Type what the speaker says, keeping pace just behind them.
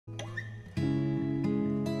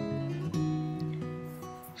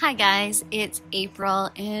Hi guys, it's April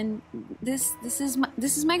and this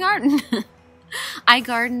is my garden. I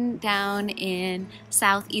garden down in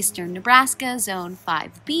southeastern Nebraska, zone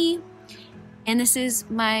 5B, and this is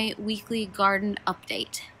my weekly garden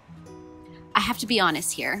update. I have to be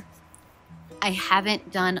honest here. I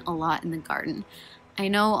haven't done a lot in the garden. I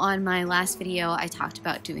know on my last video I talked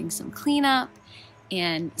about doing some cleanup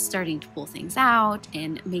and starting to pull things out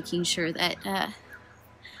and making sure that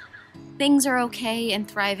things are okay and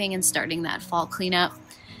thriving and starting that fall cleanup.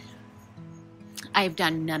 I've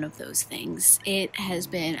done none of those things. It has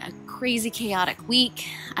been a crazy chaotic week.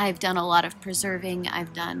 I've done a lot of preserving.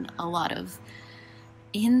 I've done a lot of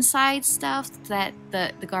inside stuff that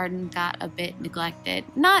the garden got a bit neglected.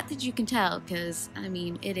 Not that you can tell, because I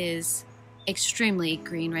mean it is extremely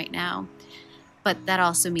green right now, but that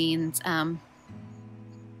also means I'm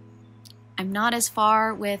not as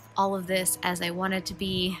far with all of this as I wanted to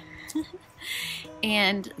be.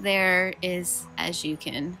 And there is, as you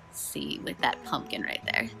can see with that pumpkin right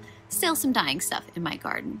there, still some dying stuff in my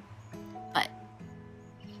garden. But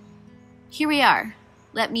here we are.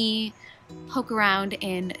 Let me poke around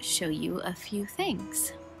and show you a few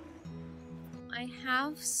things. I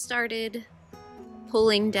have started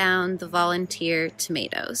pulling down the volunteer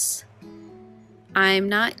tomatoes. I'm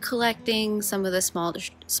not collecting some of the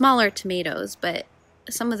smaller tomatoes, but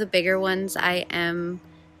some of the bigger ones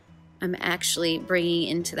I'm actually bringing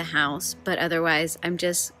into the house, but otherwise I'm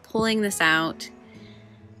just pulling this out.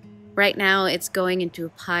 Right now it's going into a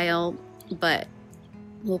pile, but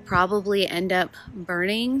we'll probably end up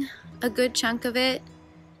burning a good chunk of it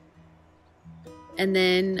and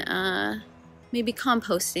then maybe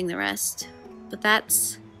composting the rest. But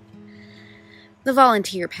that's the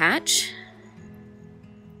volunteer patch.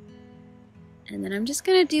 And then I'm just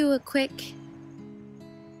gonna do a quick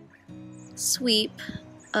sweep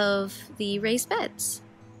of the raised beds.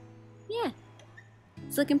 Yeah,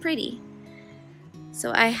 it's looking pretty.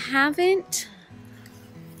 So I haven't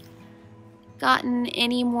gotten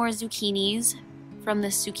any more zucchinis from the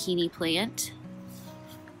zucchini plant.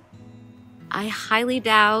 I highly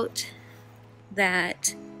doubt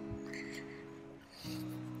that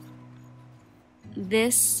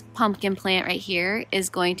this pumpkin plant right here is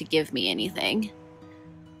going to give me anything.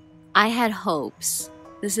 I had hopes.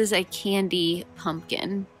 This is a candy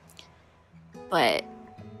pumpkin, but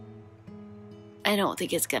I don't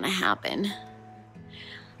think it's gonna happen.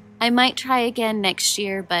 I might try again next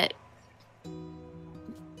year, but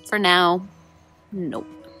for now, nope.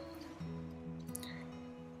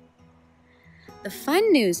 The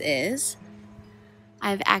fun news is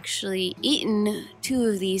I've actually eaten 2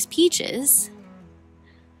 of these peaches.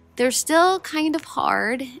 They're still kind of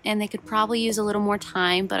hard and they could probably use a little more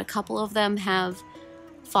time, but a couple of them have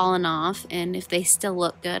fallen off, and if they still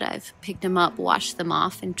look good, I've picked them up, washed them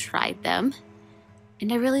off, and tried them.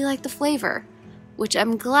 And I really like the flavor, which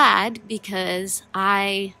I'm glad, because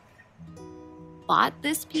I bought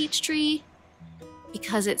this peach tree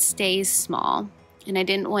because it stays small, and I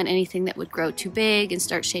didn't want anything that would grow too big and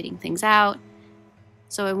start shading things out.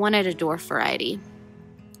 So I wanted a dwarf variety.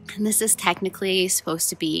 And this is technically supposed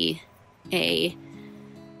to be a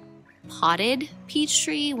potted peach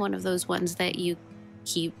tree, one of those ones that you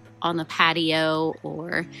keep on the patio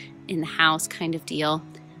or in the house kind of deal,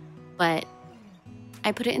 but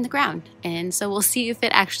I put it in the ground, and so we'll see if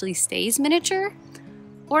it actually stays miniature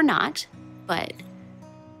or not, but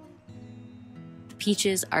the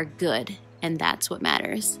peaches are good, and that's what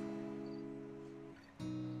matters. Of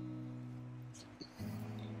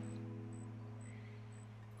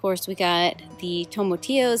course, we got the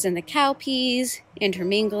tomatillos and the cowpeas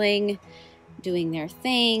intermingling, doing their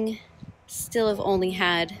thing. Still have only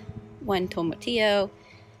had 1 tomatillo,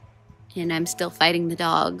 and I'm still fighting the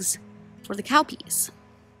dogs for the cowpeas.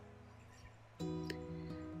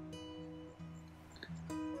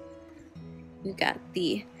 We've got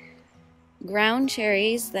the ground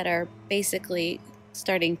cherries that are basically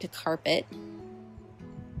starting to carpet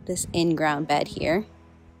this in-ground bed here.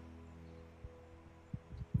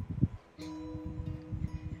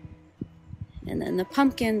 And then the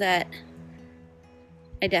pumpkin that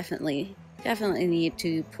I definitely need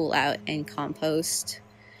to pull out and compost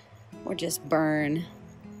or just burn.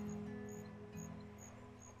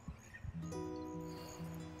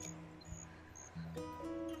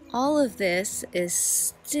 All of this is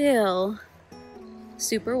still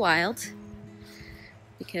super wild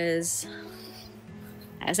because,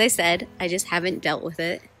 as I said, I just haven't dealt with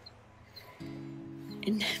it,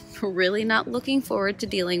 and I'm really not looking forward to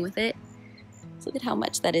dealing with it. So look at how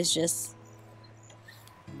much that is just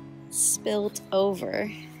spilt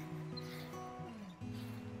over.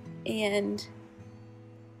 And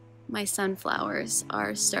my sunflowers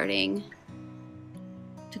are starting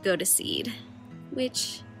to go to seed,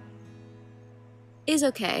 which is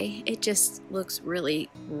okay. It just looks really,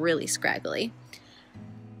 really scraggly.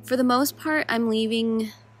 For the most part, I'm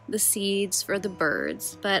leaving the seeds for the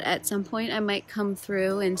birds, but at some point I might come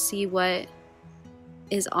through and see what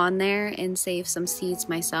is on there and save some seeds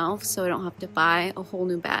myself so I don't have to buy a whole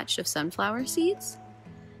new batch of sunflower seeds.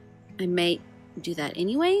 I might do that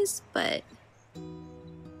anyways, but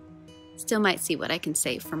still might see what I can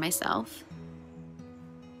save for myself.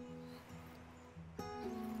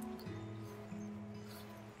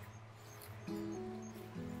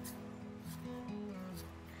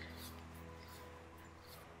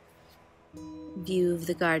 View of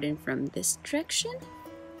the garden from this direction.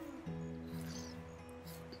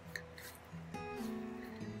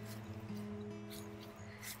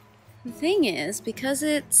 The thing is, because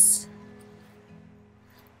it's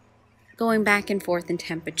going back and forth in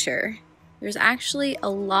temperature, there's actually a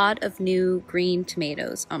lot of new green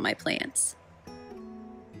tomatoes on my plants.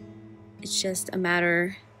 It's just a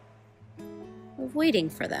matter of waiting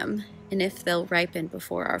for them and if they'll ripen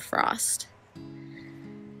before our frost.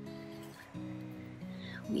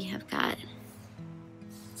 We have got,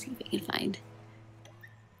 let's see if we can find,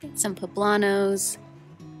 got some poblanos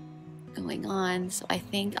going on, so I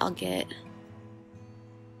think I'll get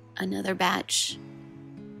another batch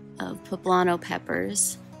of poblano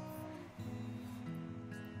peppers.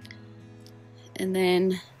 And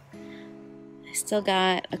then I still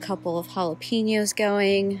got a couple of jalapenos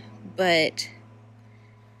going, but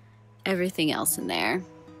everything else in there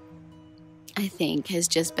I think has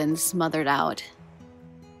just been smothered out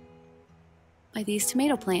by these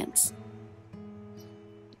tomato plants.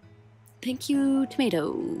 Thank you,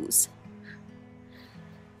 tomatoes.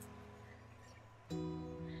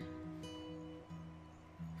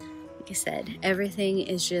 Like I said, everything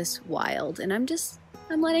is just wild, and I'm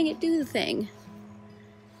letting it do the thing.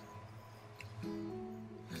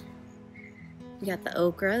 We got the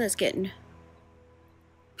okra that's getting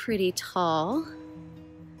pretty tall.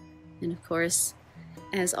 And of course,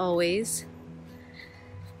 as always,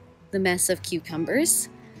 the mess of cucumbers.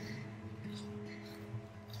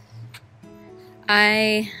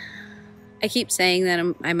 I keep saying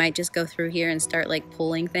that I might just go through here and start like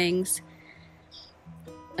pulling things.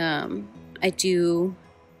 I do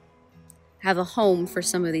have a home for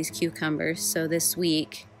some of these cucumbers, so this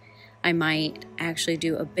week I might actually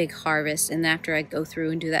do a big harvest, and after I go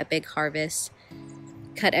through and do that big harvest,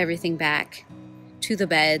 cut everything back to the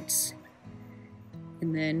beds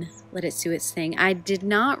and then let it do its thing. I did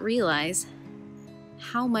not realize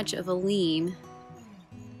how much of a lean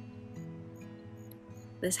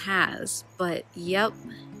this has, but yep,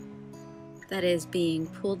 that is being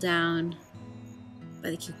pulled down by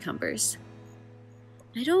the cucumbers.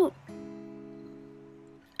 I don't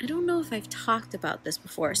know if I've talked about this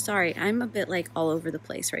before. Sorry, I'm a bit like all over the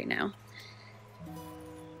place right now.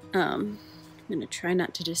 I'm gonna try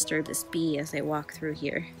not to disturb this bee as I walk through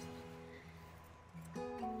here.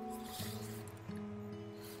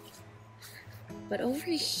 But over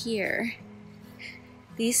here,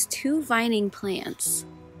 these two vining plants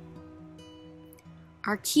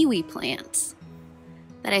are kiwi plants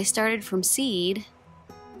that I started from seed,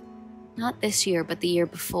 not this year, but the year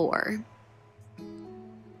before.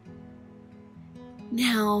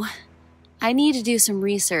 Now, I need to do some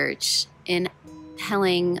research in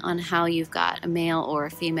telling on how you've got a male or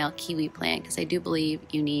a female kiwi plant, because I do believe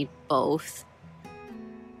you need both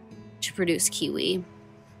to produce kiwi.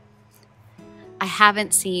 I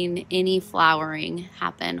haven't seen any flowering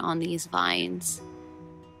happen on these vines.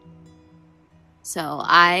 So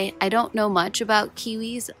I don't know much about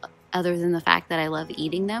kiwis other than the fact that I love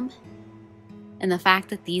eating them. And the fact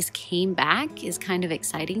that these came back is kind of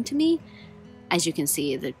exciting to me. As you can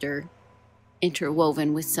see, that they're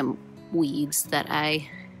interwoven with some weeds that I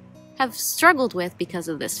have struggled with because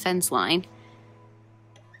of this fence line.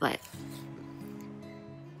 But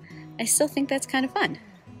I still think that's kind of fun.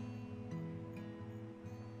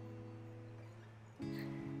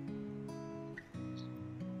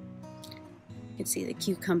 You can see the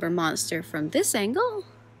cucumber monster from this angle,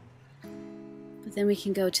 but then we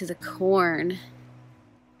can go to the corn.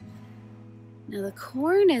 Now the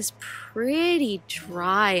corn is pretty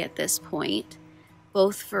dry at this point,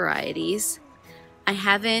 both varieties. I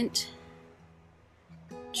haven't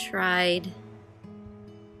tried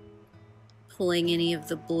pulling any of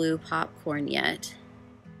the blue popcorn yet,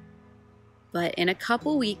 but in a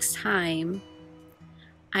couple weeks' time,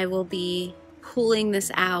 I will be pulling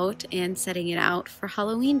this out and setting it out for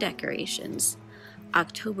Halloween decorations.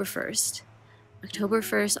 October 1st. October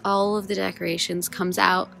 1st, all of the decorations comes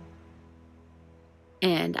out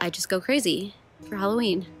and I just go crazy for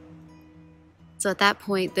Halloween. So at that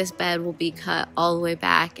point, this bed will be cut all the way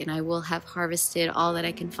back, and I will have harvested all that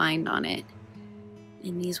I can find on it.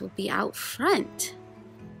 And these will be out front.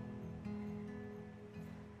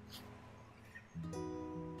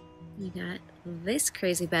 We got this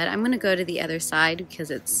crazy bed. I'm gonna go to the other side because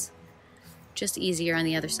it's just easier on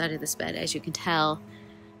the other side of this bed. As you can tell,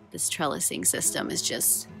 this trellising system is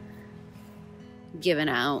just given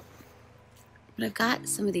out. But I've got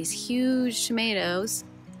some of these huge tomatoes.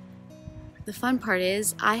 The fun part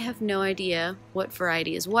is I have no idea what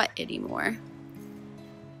variety is what anymore.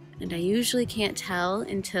 And I usually can't tell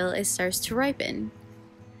until it starts to ripen.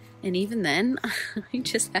 And even then, I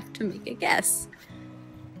just have to make a guess.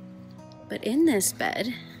 But in this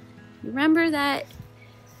bed, remember that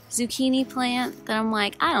zucchini plant that I'm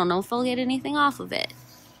like, I don't know if I'll get anything off of it?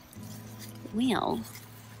 Well,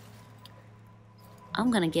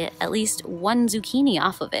 I'm gonna get at least one zucchini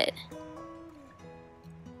off of it.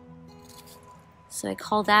 So I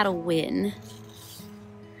call that a win.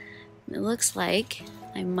 And it looks like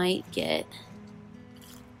I might get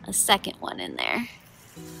a second one in there.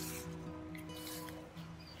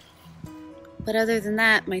 But other than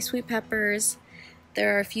that, my sweet peppers,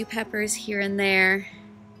 there are a few peppers here and there.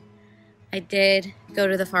 I did go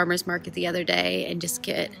to the farmer's market the other day and just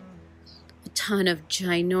get a ton of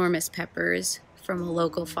ginormous peppers from a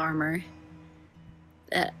local farmer.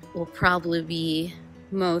 That will probably be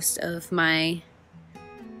most of my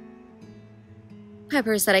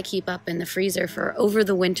peppers that I keep up in the freezer for over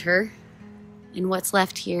the winter. And what's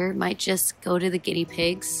left here might just go to the guinea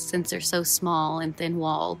pigs since they're so small and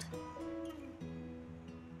thin-walled.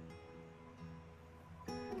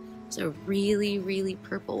 It's a really, really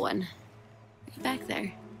purple one right back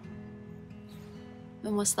there. I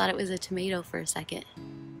almost thought it was a tomato for a second.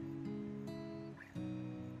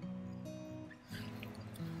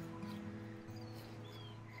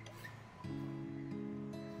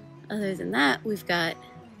 Other than that, we've got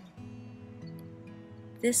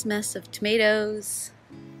this mess of tomatoes.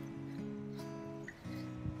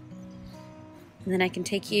 And then I can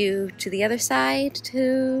take you to the other side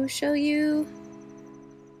to show you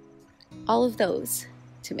all of those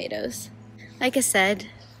tomatoes. Like I said,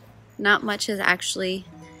 not much has actually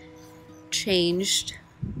changed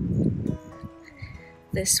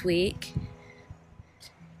this week.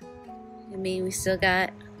 I mean, we still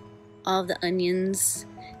got all the onions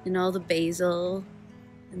and all the basil,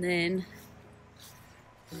 and then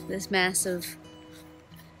this massive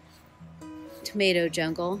tomato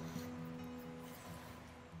jungle.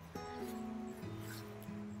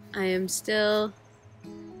 I am still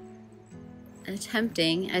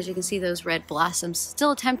attempting, as you can see those red blossoms,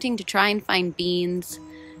 still attempting to try and find beans,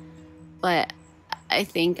 but I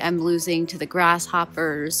think I'm losing to the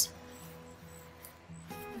grasshoppers.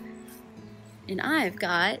 And I've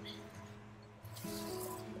got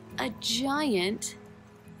a giant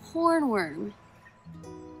hornworm.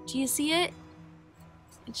 Do you see it?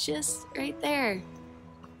 It's just right there.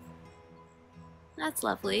 That's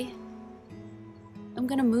lovely. I'm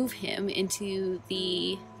gonna move him into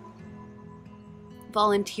the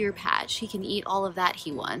volunteer patch. He can eat all of that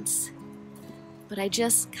he wants. But I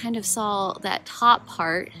just kind of saw that top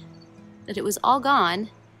part, that it was all gone,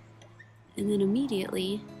 and then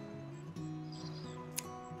immediately,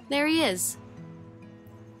 there he is.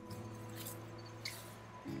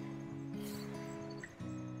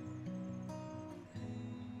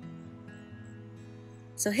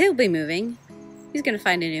 So he'll be moving. He's gonna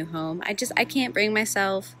find a new home. I can't bring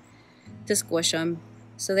myself to squish them.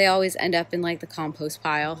 So they always end up in like the compost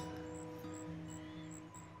pile.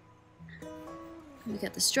 We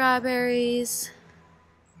got the strawberries,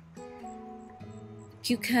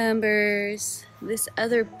 cucumbers, this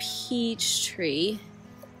other peach tree.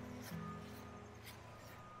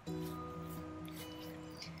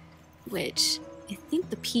 Which I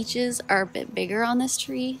think the peaches are a bit bigger on this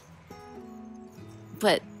tree,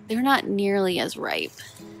 but they're not nearly as ripe.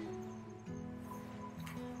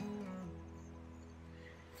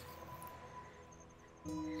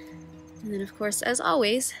 And then of course, as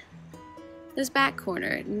always, this back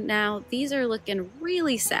corner. Now these are looking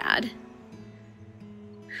really sad,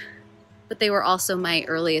 but they were also my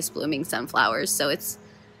earliest blooming sunflowers, so it's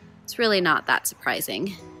really not that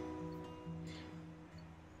surprising.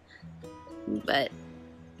 But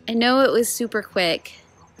I know it was super quick.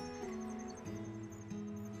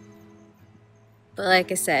 But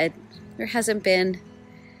like I said, there hasn't been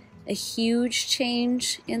a huge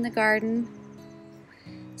change in the garden.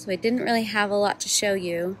 So I didn't really have a lot to show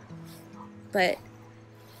you. But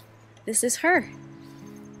this is her.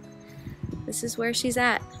 This is where she's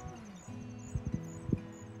at.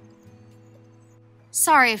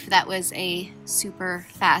 Sorry if that was a super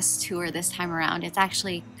fast tour this time around. It's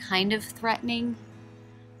actually kind of threatening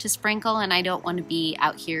to sprinkle, and I don't want to be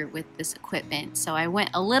out here with this equipment, so I went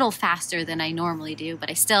a little faster than I normally do, but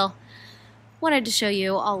I still wanted to show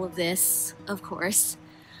you all of this, of course.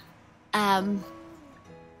 I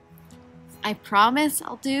promise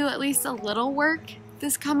I'll do at least a little work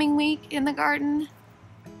this coming week in the garden.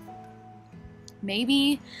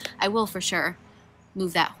 Maybe I will for sure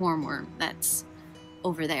move that hornworm that's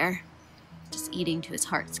over there, just eating to its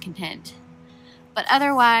heart's content. But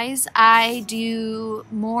otherwise, I do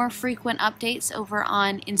more frequent updates over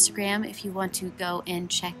on Instagram. If you want to go and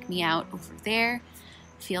check me out over there,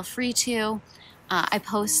 feel free to. I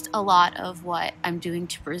post a lot of what I'm doing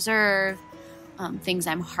to preserve, things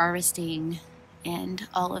I'm harvesting, and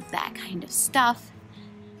all of that kind of stuff.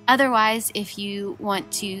 Otherwise, if you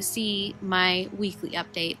want to see my weekly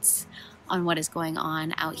updates on what is going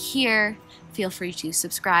on out here, feel free to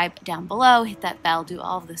subscribe down below, hit that bell, do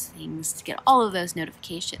all of those things to get all of those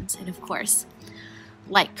notifications. And of course,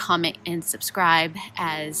 like, comment, and subscribe,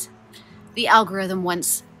 as the algorithm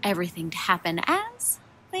wants everything to happen as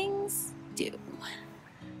things do.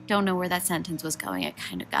 Don't know where that sentence was going. It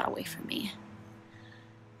kind of got away from me.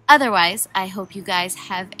 Otherwise, I hope you guys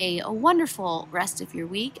have a wonderful rest of your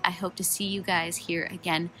week. I hope to see you guys here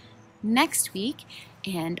again next week,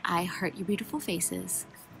 and I heart your beautiful faces.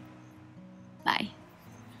 Bye.